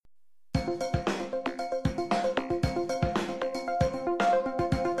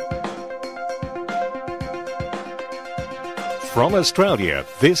From Australia,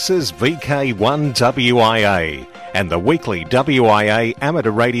 this is VK1WIA and the weekly WIA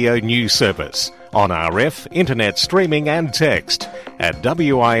amateur radio news service on RF, internet streaming and text at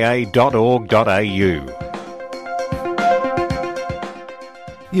wia.org.au.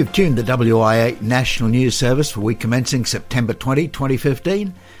 You've tuned the WIA National News Service for week commencing September 20,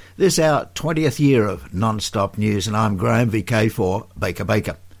 2015. This our 20th year of non-stop news, and I'm Graham, VK4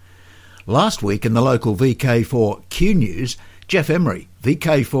 Baker. Last week in the local VK4 Q News, Jeff Emery,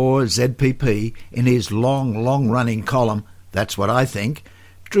 VK4 ZPP, in his long-running column, That's What I Think,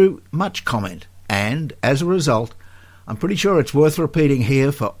 drew much comment, and as a result, I'm pretty sure it's worth repeating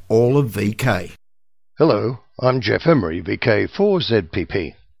here for all of VK. Hello, I'm Jeff Emery, VK4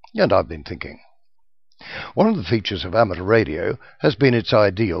 ZPP, and I've been thinking. One of the features of amateur radio has been its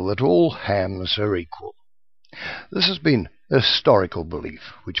ideal that all hams are equal. This has been a historical belief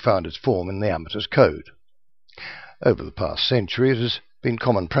which found its form in the amateur's code. Over the past century, it has been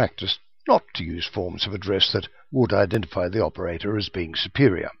common practice not to use forms of address that would identify the operator as being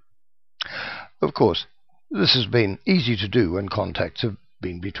superior. Of course, this has been easy to do when contacts have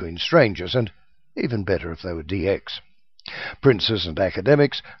been between strangers, and even better if they were DX. Princes and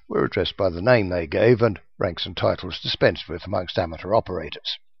academics were addressed by the name they gave, and ranks and titles dispensed with amongst amateur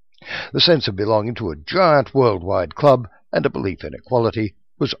operators. The sense of belonging to a giant worldwide club and a belief in equality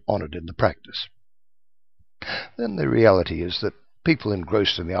was honoured in the practice. Then the reality is that people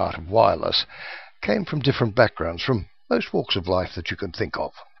engrossed in the art of wireless came from different backgrounds, from most walks of life that you can think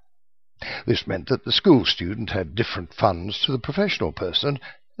of. This meant that the school student had different funds to the professional person,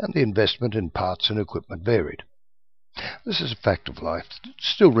 and the investment in parts and equipment varied. This is a fact of life that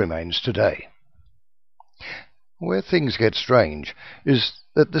still remains today. Where things get strange is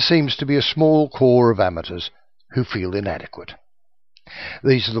that there seems to be a small core of amateurs who feel inadequate.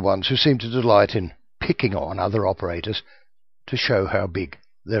 These are the ones who seem to delight in picking on other operators to show how big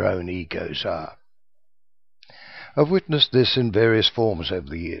their own egos are. I've witnessed this in various forms over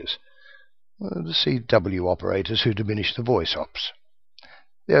the years. The CW operators who diminish the voice ops,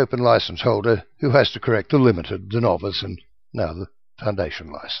 the open license holder who has to correct the limited, the novice, and now the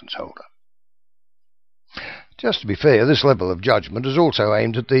foundation license holder. Just to be fair, this level of judgment is also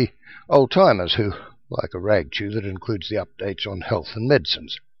aimed at the old-timers who like a rag chew that includes the updates on health and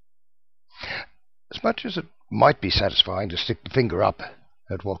medicines. As much as it might be satisfying to stick the finger up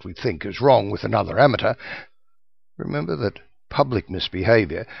at what we think is wrong with another amateur, remember that public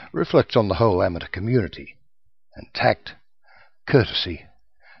misbehaviour reflects on the whole amateur community, and tact, courtesy,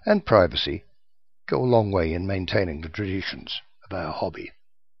 and privacy go a long way in maintaining the traditions of our hobby.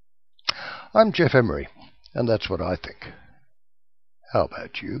 I'm Jeff Emery, and that's what I think. How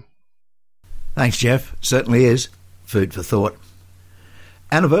about you? Thanks, Jeff. Certainly is food for thought.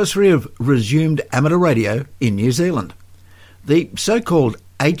 Anniversary of resumed amateur radio in New Zealand. The so-called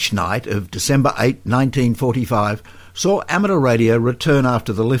H-Night of December 8, 1945 saw amateur radio return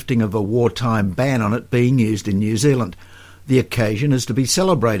after the lifting of a wartime ban on it being used in New Zealand. The occasion is to be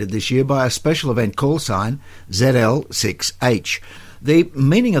celebrated this year by a special event call sign ZL6H. The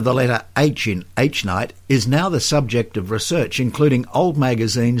meaning of the letter H in H-Night is now the subject of research, including old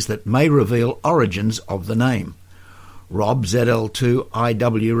magazines that may reveal origins of the name. Rob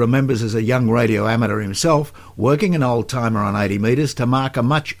ZL2IW remembers as a young radio amateur himself working an old-timer on 80 metres to mark a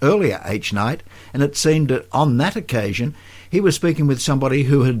much earlier H-Night, and it seemed that on that occasion he was speaking with somebody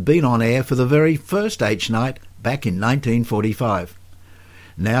who had been on air for the very first H-Night back in 1945.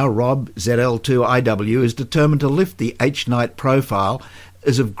 Now Rob ZL2IW is determined to lift the H-Night profile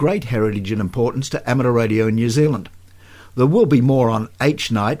as of great heritage and importance to amateur radio in New Zealand. There will be more on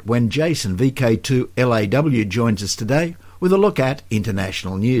H-Night when Jason VK2LAW joins us today with a look at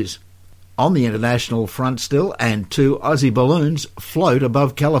international news. On the international front still, and two Aussie balloons float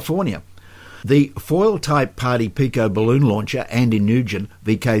above California. The foil-type Party Pico balloon launcher Andy Nugent,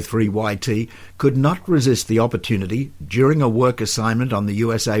 VK3YT, could not resist the opportunity during a work assignment on the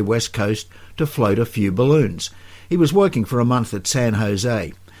USA West Coast to float a few balloons. He was working for a month at San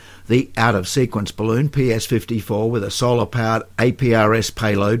Jose. The out-of-sequence balloon PS-54 with a solar-powered APRS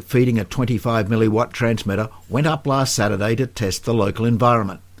payload feeding a 25 milliwatt transmitter went up last Saturday to test the local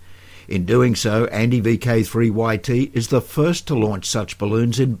environment. In doing so, Andy VK3YT is the first to launch such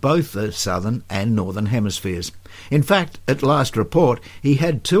balloons in both the southern and northern hemispheres. In fact, at last report, he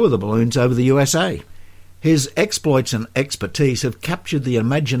had two of the balloons over the USA. His exploits and expertise have captured the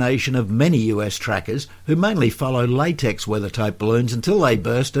imagination of many US trackers who mainly follow latex weather-type balloons until they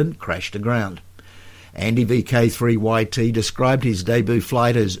burst and crash to ground. Andy VK3YT described his debut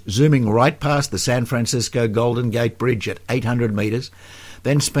flight as zooming right past the San Francisco Golden Gate Bridge at 800 metres,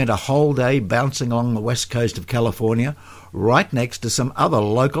 then spent a whole day bouncing along the west coast of California, right next to some other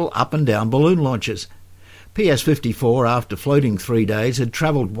local up and down balloon launches. PS-54, after floating 3 days, had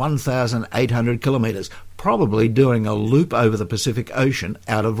travelled 1,800 kilometres, probably doing a loop over the Pacific Ocean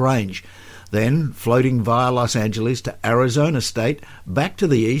out of range, then floating via Los Angeles to Arizona State, back to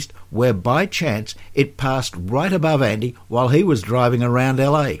the east, where by chance it passed right above Andy while he was driving around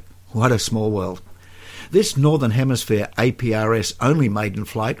LA. What a small world. This Northern Hemisphere APRS-only maiden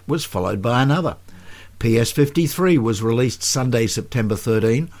flight was followed by another. PS-53 was released Sunday, September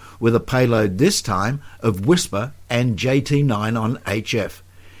 13, with a payload this time of Whisper and JT-9 on HF.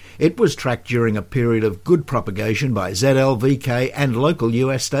 It was tracked during a period of good propagation by ZLVK and local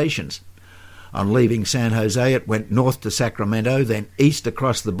US stations. On leaving San Jose, it went north to Sacramento, then east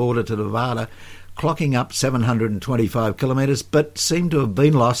across the border to Nevada, clocking up 725 kilometres, but seemed to have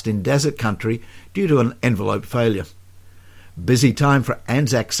been lost in desert country due to an envelope failure. Busy time for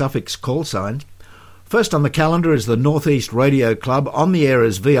Anzac Suffix call signs. First on the calendar is the Northeast Radio Club on the air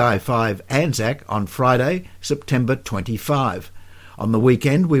as VI5 Anzac on Friday, September 25. On the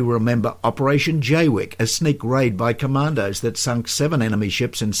weekend, we remember Operation Jaywick, a sneak raid by commandos that sunk 7 enemy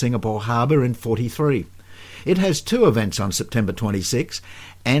ships in Singapore Harbour in 43. It has 2 events on September 26.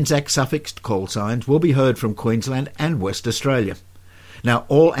 Anzac suffixed call signs will be heard from Queensland and West Australia. Now,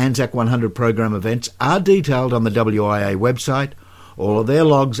 all Anzac 100 program events are detailed on the WIA website. All of their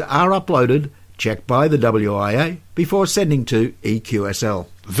logs are uploaded, checked by the WIA before sending to EQSL.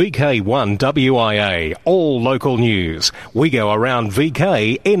 VK1WIA, all local news. We go around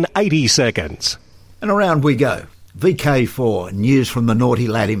VK in 80 seconds. And around we go. VK4, news from the naughty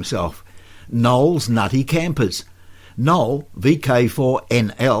lad himself. Noel's Nutty Campers. Noel,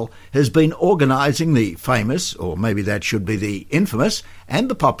 VK4NL, has been organising the famous, or maybe that should be the infamous, and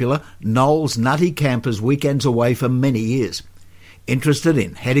the popular Noel's Nutty Campers weekends away for many years. Interested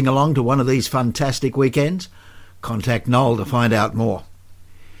in heading along to one of these fantastic weekends? Contact Noel to find out more.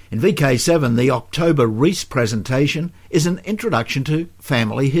 In VK7, the October Reese presentation is an introduction to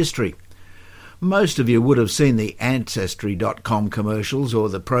family history. Most of you would have seen the Ancestry.com commercials or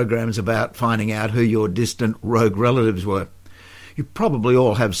the programs about finding out who your distant rogue relatives were. You probably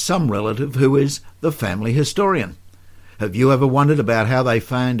all have some relative who is the family historian. Have you ever wondered about how they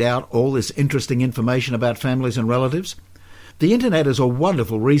found out all this interesting information about families and relatives? The internet is a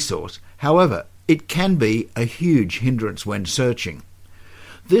wonderful resource. However, it can be a huge hindrance when searching.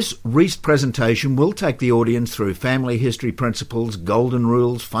 This Reese presentation will take the audience through family history principles, golden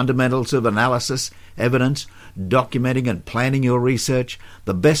rules, fundamentals of analysis, evidence, documenting and planning your research,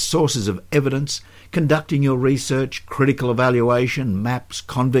 the best sources of evidence, conducting your research, critical evaluation, maps,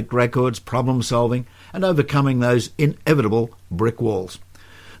 convict records, problem solving, and overcoming those inevitable brick walls.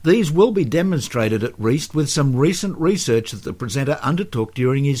 These will be demonstrated at Reese with some recent research that the presenter undertook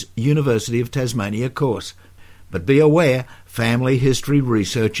during his University of Tasmania course. But be aware, family history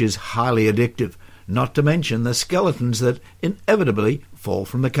research is highly addictive, not to mention the skeletons that inevitably fall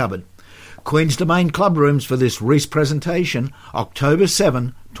from the cupboard. Queen's Domain Club Rooms for this Reese presentation, October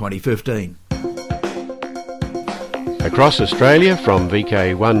 7, 2015. Across Australia from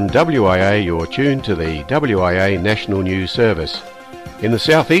VK1WIA, you're tuned to the WIA National News Service. In the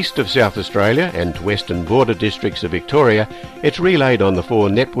southeast of South Australia and western border districts of Victoria, it's relayed on the 4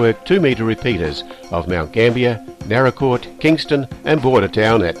 network 2-metre repeaters of Mount Gambier, Naracoorte, Kingston and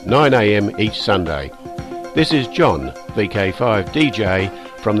Bordertown at 9 a.m. each Sunday. This is John, VK5DJ,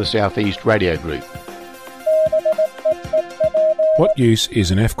 from the Southeast Radio Group. What use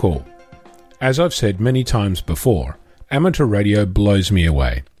is an F-call? As I've said many times before, amateur radio blows me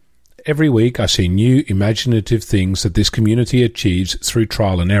away. Every week I see new imaginative things that this community achieves through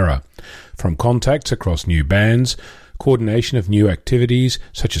trial and error, from contacts across new bands, coordination of new activities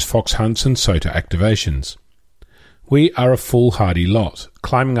such as fox hunts and SOTA activations. We are a foolhardy lot,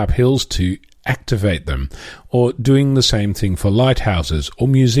 climbing up hills to activate them, or doing the same thing for lighthouses or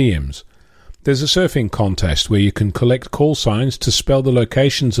museums. There's a surfing contest where you can collect call signs to spell the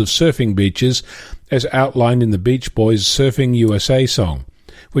locations of surfing beaches as outlined in the Beach Boys' Surfing USA song,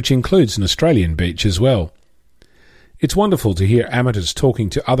 which includes an Australian beach as well. It's wonderful to hear amateurs talking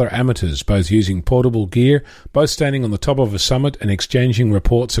to other amateurs, both using portable gear, both standing on the top of a summit and exchanging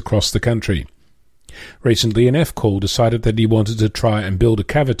reports across the country. Recently, an F-call decided that he wanted to try and build a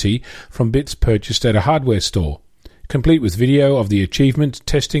cavity from bits purchased at a hardware store. Complete with video of the achievement,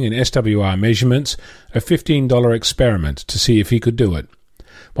 testing and SWR measurements, a $15 experiment to see if he could do it.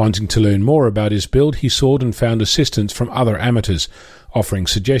 Wanting to learn more about his build, he sought and found assistance from other amateurs, offering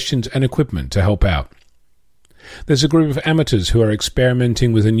suggestions and equipment to help out. There's a group of amateurs who are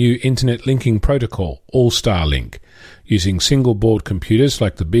experimenting with a new internet linking protocol, All-Star Link, using single-board computers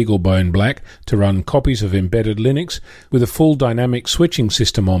like the BeagleBone Black to run copies of embedded Linux with a full dynamic switching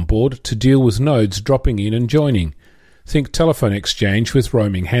system on board to deal with nodes dropping in and joining. Think telephone exchange with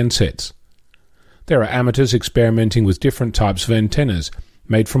roaming handsets. There are amateurs experimenting with different types of antennas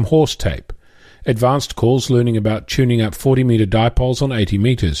made from horse tape, advanced calls learning about tuning up 40-metre dipoles on 80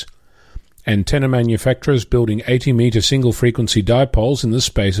 metres, antenna manufacturers building 80-metre single-frequency dipoles in the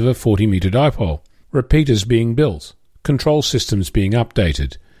space of a 40-metre dipole, repeaters being built, control systems being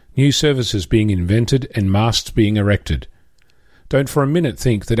updated, new services being invented and masts being erected. Don't for a minute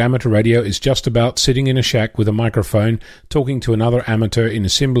think that amateur radio is just about sitting in a shack with a microphone talking to another amateur in a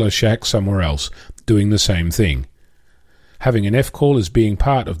similar shack somewhere else, doing the same thing. Having an F-call is being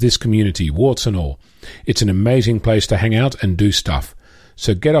part of this community, warts and all. It's an amazing place to hang out and do stuff.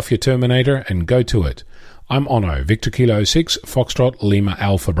 So get off your Terminator and go to it. I'm Onno, Victor Kilo 6, Foxtrot Lima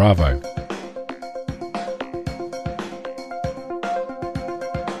Alpha Bravo.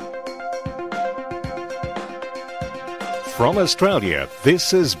 From Australia,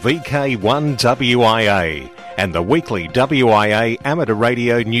 this is VK1WIA and the weekly WIA amateur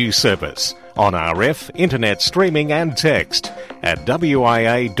radio news service on RF, internet streaming and text at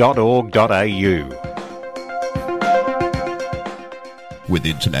wia.org.au. With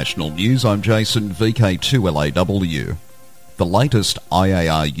international news, I'm Jason, VK2LAW. The latest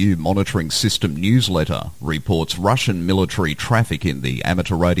IARU monitoring system newsletter reports Russian military traffic in the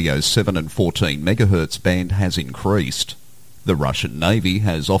amateur radio 7 and 14 MHz band has increased. The Russian Navy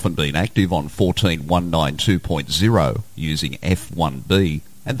has often been active on 14192.0 using F-1B,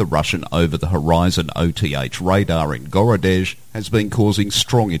 and the Russian over-the-horizon OTH radar in Gorodezh has been causing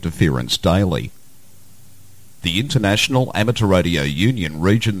strong interference daily. The International Amateur Radio Union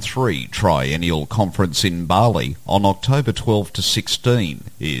Region 3 Triennial Conference in Bali on October 12 to 16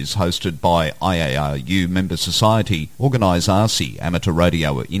 is hosted by IARU member society Organisasi Amateur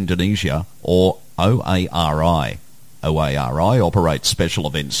Radio Indonesia, or OARI. OARI operates special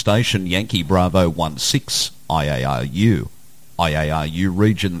event station Yankee Bravo 16 IARU. IARU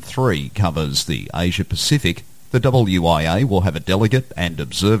Region 3 covers the Asia Pacific. The WIA will have a delegate and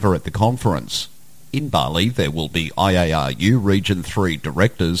observer at the conference. In Bali, there will be IARU Region 3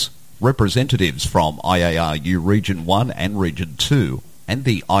 directors, representatives from IARU Region 1 and Region 2, and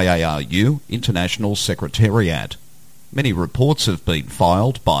the IARU International Secretariat. Many reports have been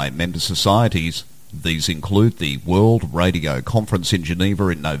filed by member societies. These include the World Radio Conference in Geneva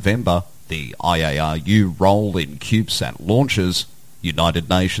in November, the IARU role in CubeSat launches, United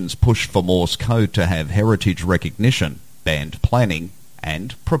Nations push for Morse code to have heritage recognition, band planning,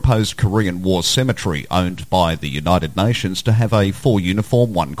 and proposed Korean War cemetery owned by the United Nations to have a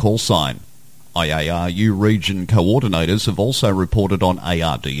 4-uniform 1 call sign. IARU region coordinators have also reported on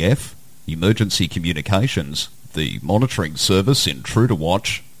ARDF, emergency communications, the monitoring service Intruder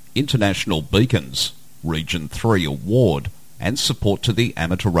Watch, international beacons, Region 3 award, and support to the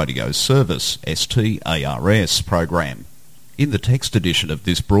Amateur Radio Service STARS program. In the text edition of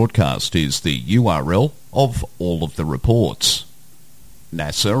this broadcast is the URL of all of the reports.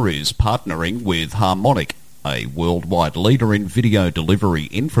 NASA is partnering with Harmonic, a worldwide leader in video delivery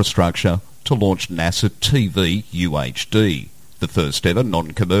infrastructure, to launch NASA TV UHD, the first ever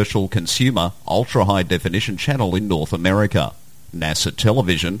non-commercial consumer ultra-high definition channel in North America. NASA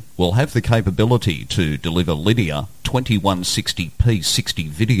Television will have the capability to deliver linear 2160p 60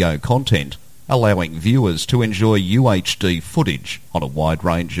 video content, allowing viewers to enjoy UHD footage on a wide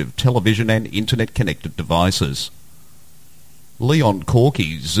range of television and internet-connected devices. Leon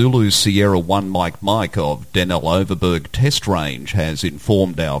Corky, Zulu Sierra 1 Mike of Denel Overberg Test Range, has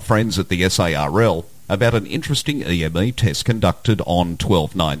informed our friends at the SARL about an interesting EME test conducted on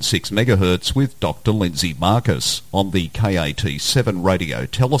 1296 MHz with Dr. Lindsay Marcus on the KAT-7 radio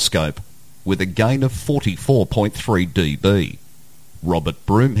telescope with a gain of 44.3 dB. Robert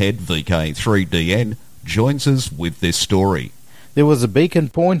Broomhead, VK3DN, joins us with this story. There was a beacon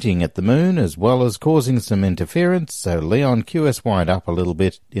pointing at the moon as well as causing some interference, so Leon QSY'd up a little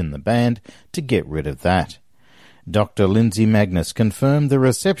bit in the band to get rid of that. Dr. Lindsay Magnus confirmed the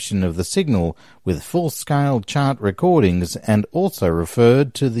reception of the signal with full-scale chart recordings and also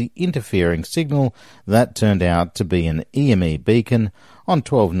referred to the interfering signal that turned out to be an EME beacon on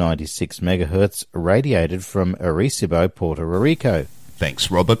 1296 MHz radiated from Arecibo, Puerto Rico.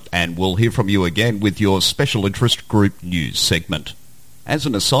 Thanks, Robert, and we'll hear from you again with your Special Interest Group News segment. As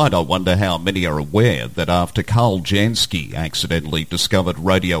an aside, I wonder how many are aware that after Karl Jansky accidentally discovered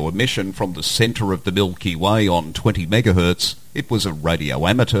radio emission from the centre of the Milky Way on 20 megahertz, it was a radio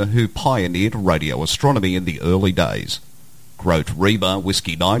amateur who pioneered radio astronomy in the early days. Grote Reba,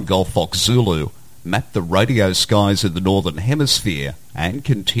 Whiskey 9 Golf Fox Zulu, mapped the radio skies in the Northern Hemisphere and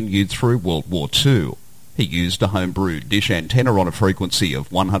continued through World War II. He used a homebrew dish antenna on a frequency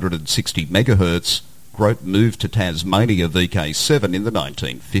of 160 megahertz. Grote moved to Tasmania VK7 in the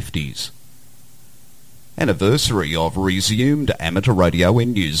 1950s. Anniversary of resumed amateur radio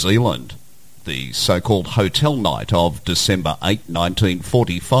in New Zealand. The so-called Hotel Night of December 8,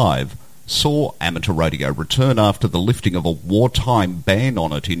 1945 saw amateur radio return after the lifting of a wartime ban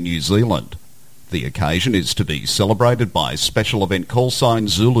on it in New Zealand. The occasion is to be celebrated by special event call sign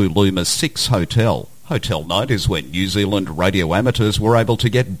Zulu Lima 6 Hotel. Hotel Night is when New Zealand radio amateurs were able to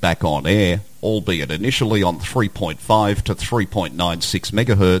get back on air, albeit initially on 3.5 to 3.96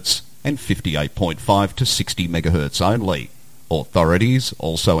 megahertz and 58.5 to 60 megahertz only. Authorities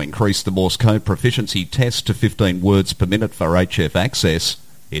also increased the Morse code proficiency test to 15 words per minute for HF access.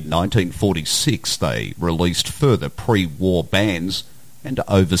 In 1946 they released further pre-war bans and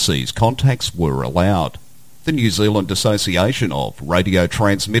overseas contacts were allowed. The New Zealand Association of Radio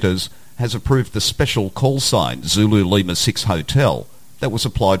Transmitters has approved the special call sign Zulu Lima 6 Hotel that was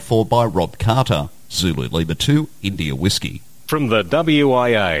applied for by Rob Carter, Zulu Lima 2 India Whiskey. From the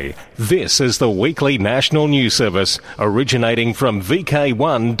WIA, this is the weekly national news service originating from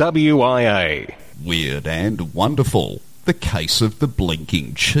VK1 WIA. Weird and wonderful. The case of the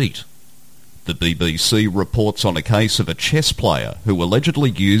blinking cheat. The BBC reports on a case of a chess player who allegedly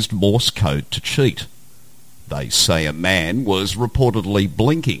used Morse code to cheat. They say a man was reportedly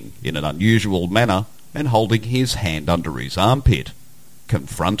blinking in an unusual manner and holding his hand under his armpit.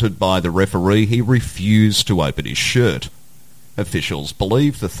 Confronted by the referee, he refused to open his shirt. Officials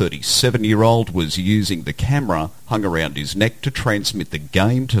believe the 37-year-old was using the camera hung around his neck to transmit the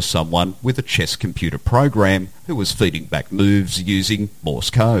game to someone with a chess computer program who was feeding back moves using Morse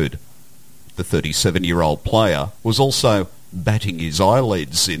code. The 37-year-old player was also batting his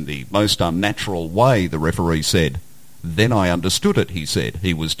eyelids in the most unnatural way, the referee said. Then I understood it, he said.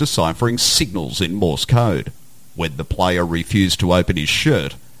 He was deciphering signals in Morse code. When the player refused to open his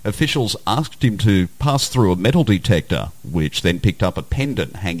shirt, officials asked him to pass through a metal detector, which then picked up a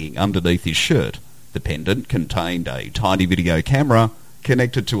pendant hanging underneath his shirt. The pendant contained a tiny video camera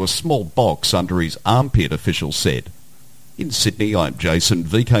connected to a small box under his armpit, officials said. In Sydney, I'm Jason,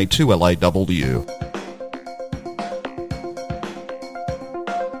 VK2LAW.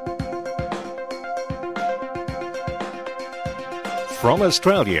 From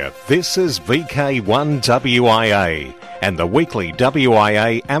Australia, this is VK1 WIA and the weekly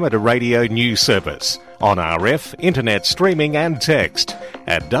WIA amateur radio news service on RF, internet streaming and text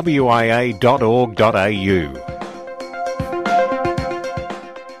at wia.org.au.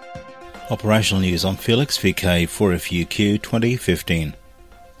 Operational news. I'm Felix, VK4FUQ 2015.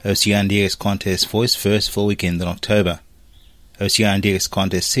 OceanaDX Contest Voice first full weekend in October. OceanaDX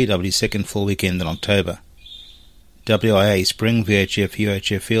Contest CW second full weekend in October. WIA Spring VHF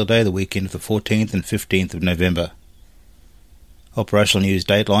UHF Field Day the weekend of the 14th and 15th of November. Operational news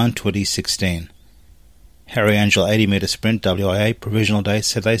Dateline 2016. Harry Angel 80 metre sprint WIA provisional date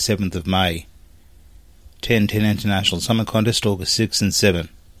Saturday 7th of May. 10-10 International Summer Contest August 6 and 7.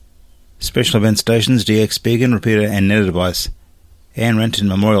 Special event stations DX Beacon, repeater and net device. Anne Renton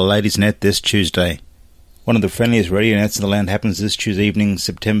Memorial Ladies Net this Tuesday. One of the friendliest radio nets in the land happens this Tuesday evening,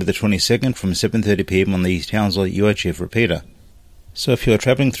 September the 22nd from 7:30pm on the Townsville UHF repeater. So if you are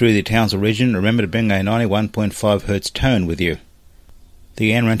travelling through the Townsville region, remember to bring a 91.5 Hz tone with you.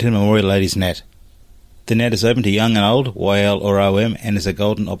 The Anne Renton Memorial Ladies Net. The net is open to young and old, YL or OM, and is a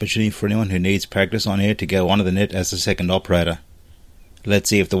golden opportunity for anyone who needs practice on air to go onto the net as a second operator. Let's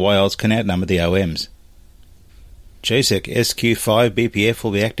see if the YLs can outnumber the OMs. JSEC SQ5 BPF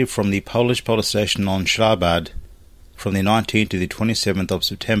will be active from the Polish polar station on Svalbard from the 19th to the 27th of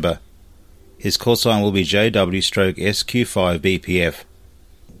September. His call sign will be JW/SQ5 BPF.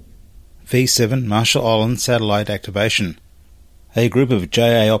 V7 Marshall Islands satellite activation. A group of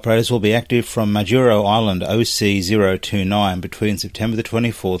JA operators will be active from Majuro Island OC029 between September the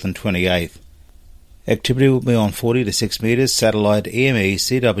 24th and 28th. Activity will be on 40 to 6 metres satellite EME,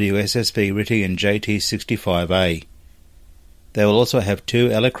 CW, SSB, RTTY and JT65A. They will also have two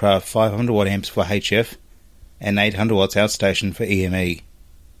Elecraft 500 watt amps for HF and 800 watts outstation for EME.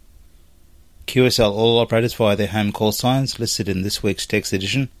 QSL all operators via their home call signs listed in this week's text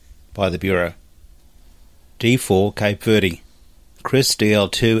edition by the Bureau. D4 Cape Verde. Chris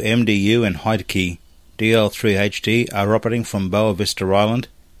DL2 MDU and Heidke DL3HD are operating from Boa Vista Island,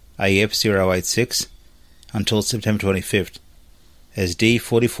 AF086, until September 25th, as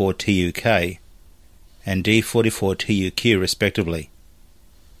D44TUK and D44TUQ respectively.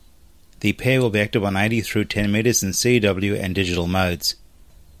 The pair will be active on 80 through 10 metres in CW and digital modes.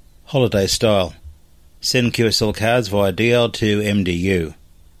 Holiday style. Send QSL cards via DL2MDU.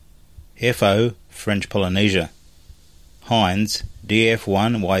 FO, French Polynesia. Heinz,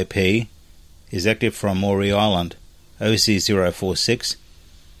 DF1YP, is active from Maury Island, OC046,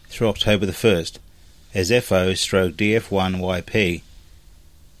 through October the 1st, as FO/DF1YP.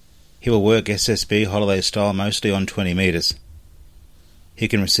 He will work SSB holiday style mostly on 20 metres. He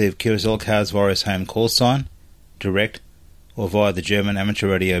can receive QSL cards via his home call sign, direct, or via the German Amateur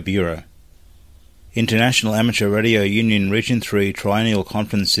Radio Bureau. International Amateur Radio Union Region 3 Triennial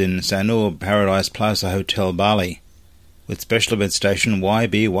Conference in Sanur Paradise Plaza Hotel Bali, with special event station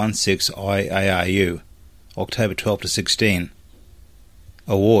YB16IARU, October 12 to 16.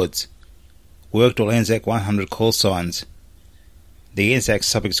 Awards. Worked all Anzac 100 call signs. The Anzac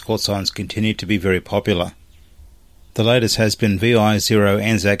suffix call signs continue to be very popular. The latest has been VI0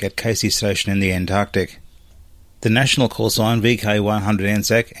 Anzac at Casey Station in the Antarctic. The national call sign VK100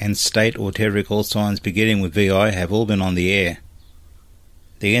 Anzac and state or territory call signs beginning with VI have all been on the air.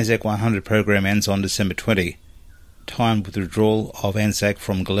 The Anzac 100 program ends on December 20, timed with the withdrawal of Anzac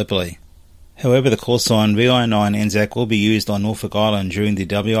from Gallipoli. However, the call sign VI9 Anzac will be used on Norfolk Island during the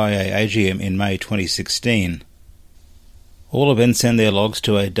WIA AGM in May 2016. All events send their logs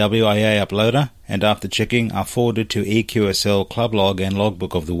to a WIA uploader and after checking are forwarded to EQSL Club Log and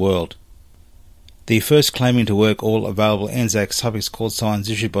Logbook of the World. The first claiming to work all available Anzac suffix call signs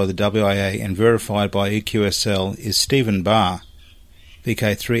issued by the WIA and verified by EQSL is Stephen Barr,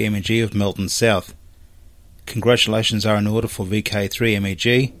 VK3MEG of Melton South. Congratulations are in order for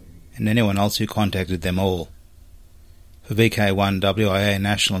VK3MEG and anyone else who contacted them all. For VK1WIA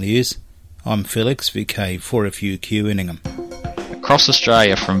National News, I'm Felix, VK4FUQ Inningham. Across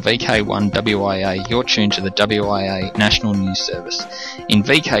Australia from VK1WIA, you're tuned to the WIA National News Service. In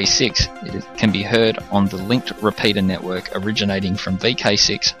VK6, it can be heard on the linked repeater network originating from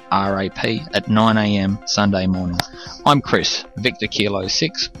VK6 RAP at 9 a.m. Sunday morning. I'm Chris, Victor Kilo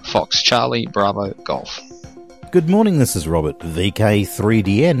 6, Fox Charlie Bravo Golf. Good morning, this is Robert,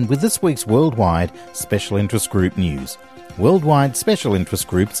 VK3DN, with this week's Worldwide Special Interest Group News. Worldwide Special Interest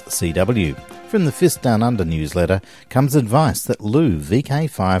Groups CW. From the Fist Down Under newsletter comes advice that Lou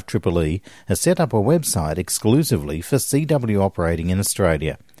VK5EEE has set up a website exclusively for CW operating in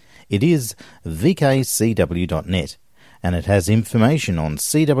Australia. It is vkcw.net, and it has information on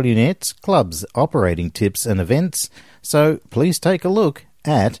CW nets, clubs, operating tips and events, so please take a look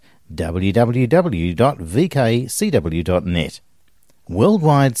at www.vkcw.net.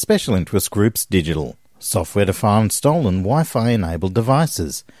 Worldwide Special Interest Groups Digital. Software to find stolen Wi-Fi-enabled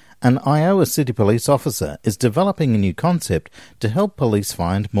devices. An Iowa City Police officer is developing a new concept to help police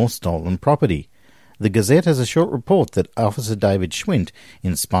find more stolen property. The Gazette has a short report that Officer David Schwint,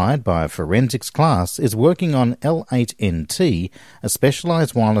 inspired by a forensics class, is working on L8NT, a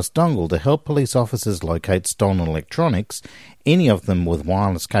specialised wireless dongle to help police officers locate stolen electronics, any of them with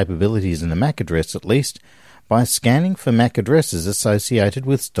wireless capabilities in a MAC address at least, by scanning for MAC addresses associated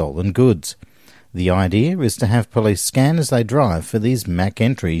with stolen goods. The idea is to have police scan as they drive for these MAC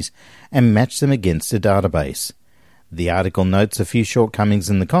entries and match them against a database. The article notes a few shortcomings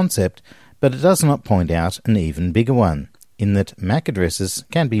in the concept, but it does not point out an even bigger one, in that MAC addresses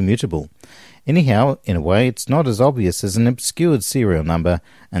can be mutable. Anyhow, in a way, it's not as obvious as an obscured serial number,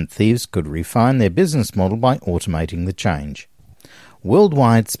 and thieves could refine their business model by automating the change.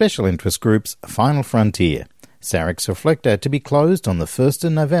 Worldwide Special Interest Groups Final Frontier. Sarix Reflector to be closed on the 1st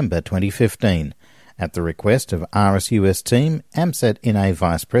of November 2015. At the request of RSUS team, AMSAT NA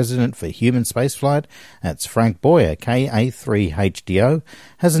Vice President for Human Spaceflight, that's Frank Boyer, KA3HDO,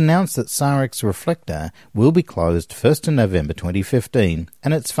 has announced that Sarix Reflector will be closed 1st of November 2015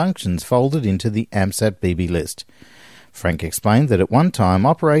 and its functions folded into the AMSAT BB list. Frank explained that at one time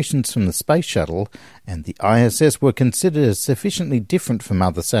operations from the Space Shuttle and the ISS were considered as sufficiently different from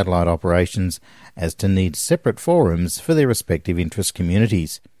other satellite operations as to need separate forums for their respective interest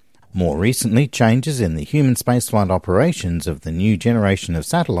communities. More recently, changes in the human spaceflight operations of the new generation of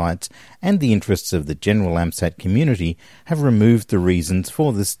satellites and the interests of the general AMSAT community have removed the reasons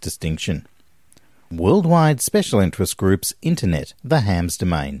for this distinction. Worldwide Special Interest Groups Internet, the HAMS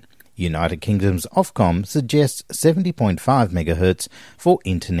domain. United Kingdom's Ofcom suggests 70.5 MHz for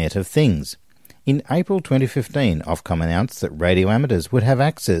Internet of Things. In April 2015, Ofcom announced that radio amateurs would have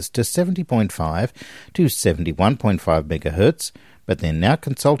access to 70.5 to 71.5 MHz, but they're now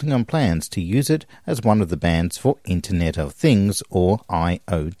consulting on plans to use it as one of the bands for Internet of Things, or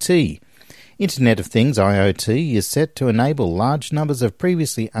IoT. Internet of Things, IoT, is set to enable large numbers of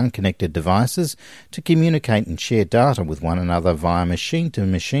previously unconnected devices to communicate and share data with one another via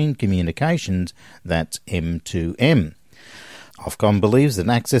machine-to-machine communications, that's M2M. Ofcom believes that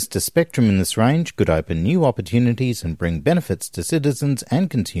access to spectrum in this range could open new opportunities and bring benefits to citizens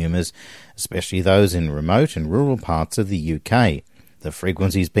and consumers, especially those in remote and rural parts of the UK. The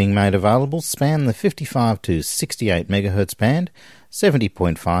frequencies being made available span the 55 to 68 MHz band,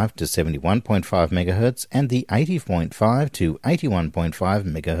 70.5 to 71.5 MHz and the 80.5 to 81.5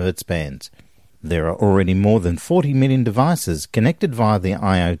 MHz bands. There are already more than 40 million devices connected via the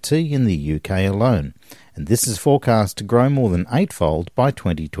IoT in the UK alone, and this is forecast to grow more than eightfold by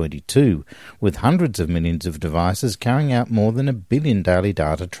 2022, with hundreds of millions of devices carrying out more than 1 billion daily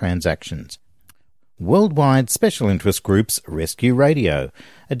data transactions. Worldwide Special Interest Groups Rescue Radio,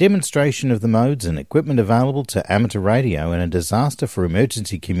 a demonstration of the modes and equipment available to amateur radio in a disaster for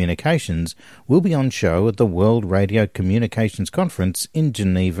emergency communications, will be on show at the World Radio Communications Conference in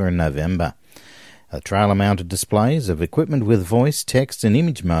Geneva in November. Trailer-mounted displays of equipment with voice, text and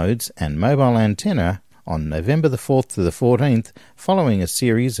image modes and mobile antenna on November the 4th to the 14th, following a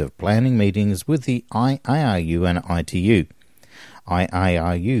series of planning meetings with the IARU and ITU.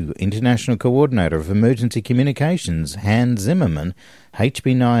 IARU International Coordinator of Emergency Communications, Hans Zimmermann,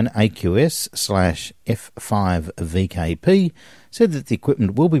 HB9AQS/F5VKP, said that the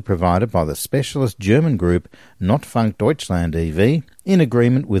equipment will be provided by the specialist German group Notfunk Deutschland e.V. in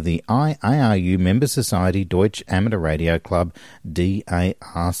agreement with the IARU member society Deutsche Amateur Radio Club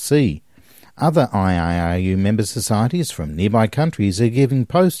DARC. Other IARU member societies from nearby countries are giving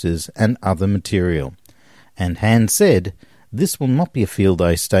posters and other material. And Hans said, "This will not be a field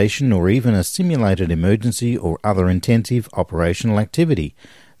day station or even a simulated emergency or other intensive operational activity.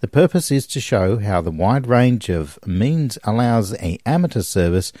 The purpose is to show how the wide range of means allows an amateur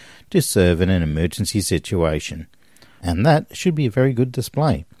service to serve in an emergency situation." And that should be a very good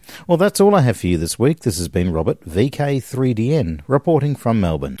display. Well, that's all I have for you this week. This has been Robert, VK3DN, reporting from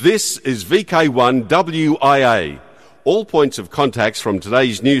Melbourne. This is VK1WIA. All points of contacts from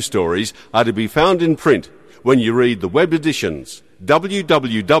today's news stories are to be found in print when you read the web editions,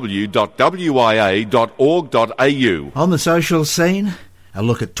 www.wia.org.au. On the social scene, a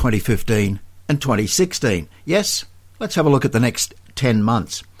look at 2015 and 2016. Yes, let's have a look at the next 10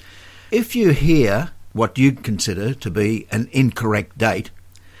 months. If you hear what you'd consider to be an incorrect date,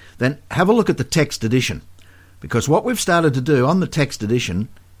 then have a look at the text edition, because what we've started to do on the text edition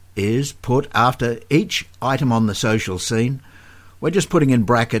is put after each item on the social scene, we're just putting in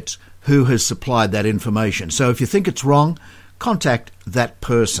brackets who has supplied that information. So if you think it's wrong, contact that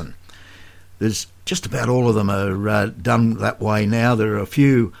person. There's just about all of them are done that way now. There are a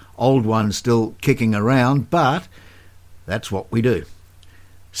few old ones still kicking around, but that's what we do.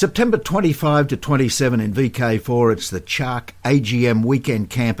 September 25 to 27 in VK4, it's the Chark AGM Weekend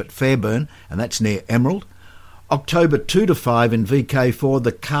Camp at Fairburn, and that's near Emerald. October 2 to 5 in VK4,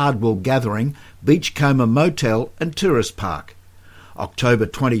 the Cardwell Gathering, Beachcomber Motel and Tourist Park. October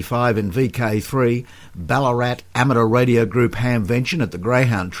 25 in VK3, Ballarat Amateur Radio Group Hamvention at the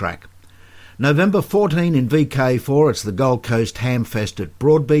Greyhound Track. November 14 in VK4, it's the Gold Coast Hamfest at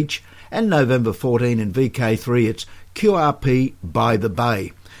Broadbeach, and November 14 in VK3, it's QRP by the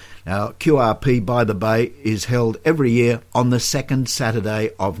Bay. Now, QRP by the Bay is held every year on the second Saturday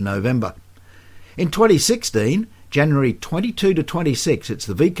of November. In 2016, January 22 to 26, it's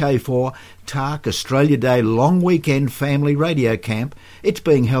the VK4 TARC Australia Day Long Weekend Family Radio Camp. It's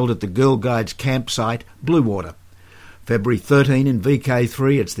being held at the Girl Guides campsite, Bluewater. February 13 in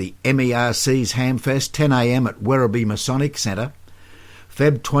VK3, it's the MERC's Hamfest, 10 a.m. at Werribee Masonic Centre.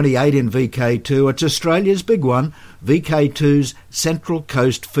 Feb 28 in VK2, it's Australia's big one, VK2's Central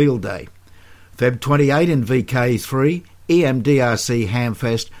Coast Field Day. Feb 28 in VK3, EMDRC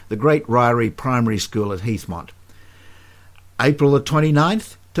Hamfest, the Great Ryrie Primary School at Heathmont. April the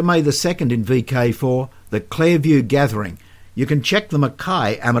 29th to May the 2nd in VK4, the Clairview Gathering. You can check the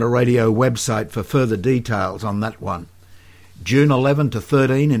Mackay Amateur Radio website for further details on that one. June 11 to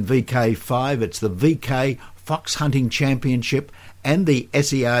 13 in VK5, it's the VK Fox Hunting Championship and the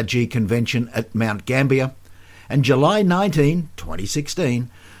SERG Convention at Mount Gambier. And July 19, 2016,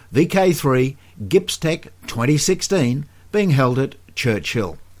 VK3 Gipstech 2016 being held at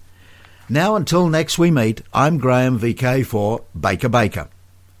Churchill. Now until next we meet, I'm Graham, VK4 Baker Baker.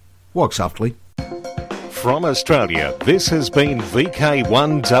 Walk softly. From Australia, this has been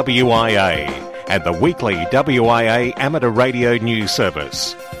VK1WIA and the weekly WIA amateur radio news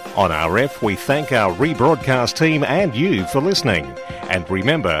service. On RF, we thank our rebroadcast team and you for listening. And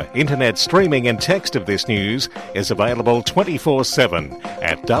remember, internet streaming and text of this news is available 24/7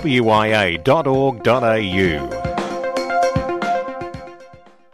 at wia.org.au.